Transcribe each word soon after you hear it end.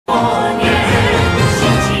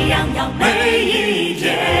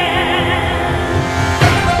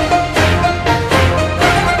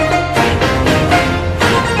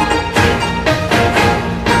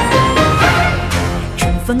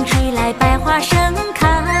盛开，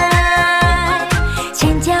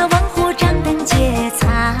千家万户张灯结彩，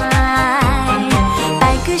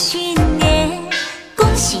拜个新年，恭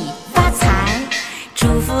喜发财，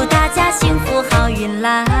祝福大家幸福好运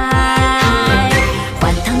来，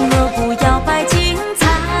欢腾锣鼓摇摆精彩，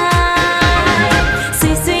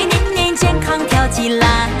岁岁年年健康跳起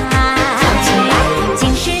来，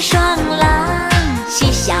金狮双廊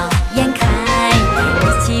喜笑颜开，意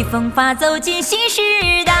气风发走进新时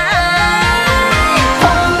代。红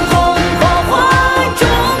红火火中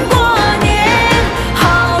国年，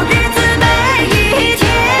好日子每一天，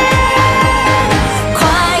快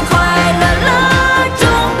快乐乐中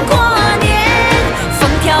国年，风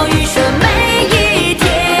调雨顺每一天。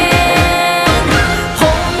红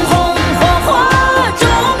红火火中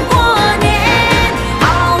国年，好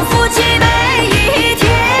福气每一天，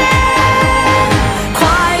快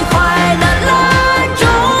快乐乐中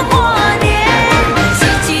国年，喜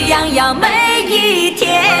气洋洋每一天。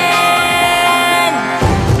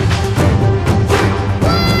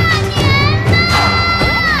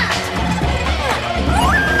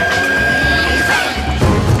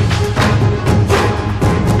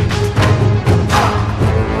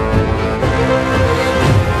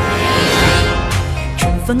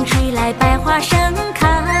春风吹来百花盛开，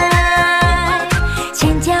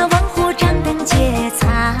千家万户张灯结彩，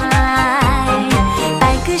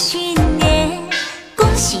拜个新年，恭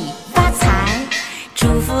喜发财，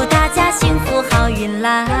祝福大家幸福好运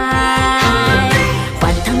来，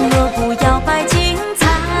欢腾锣鼓摇摆精彩，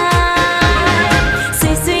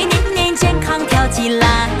岁岁年年健康跳起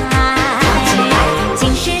来，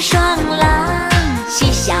金狮双廊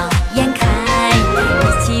喜笑颜开，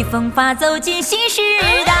意气风发走进新时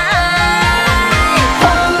代。红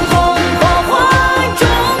红火火中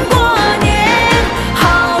国年，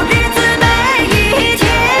好日子每一天，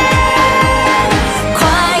快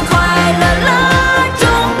快乐乐中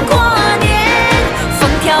国年，风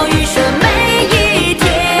调雨顺每一天。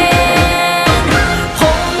红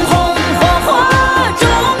红火火中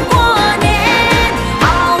国年，好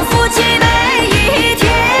福气每一天，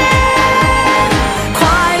快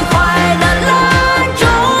快乐乐中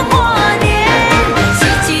国年，喜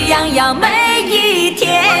气洋洋每一天。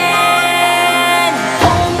红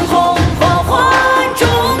红火火中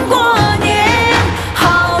国年，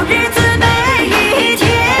好日子每一天，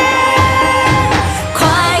快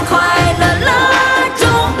快乐乐中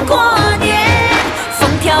国年，风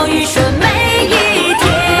调雨顺每一天。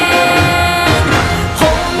红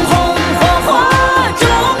红火火中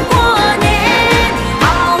国年，好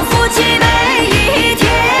福气每一天，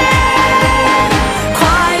快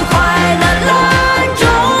快乐乐中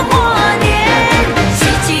国年，喜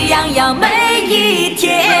气洋洋每一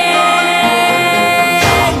天。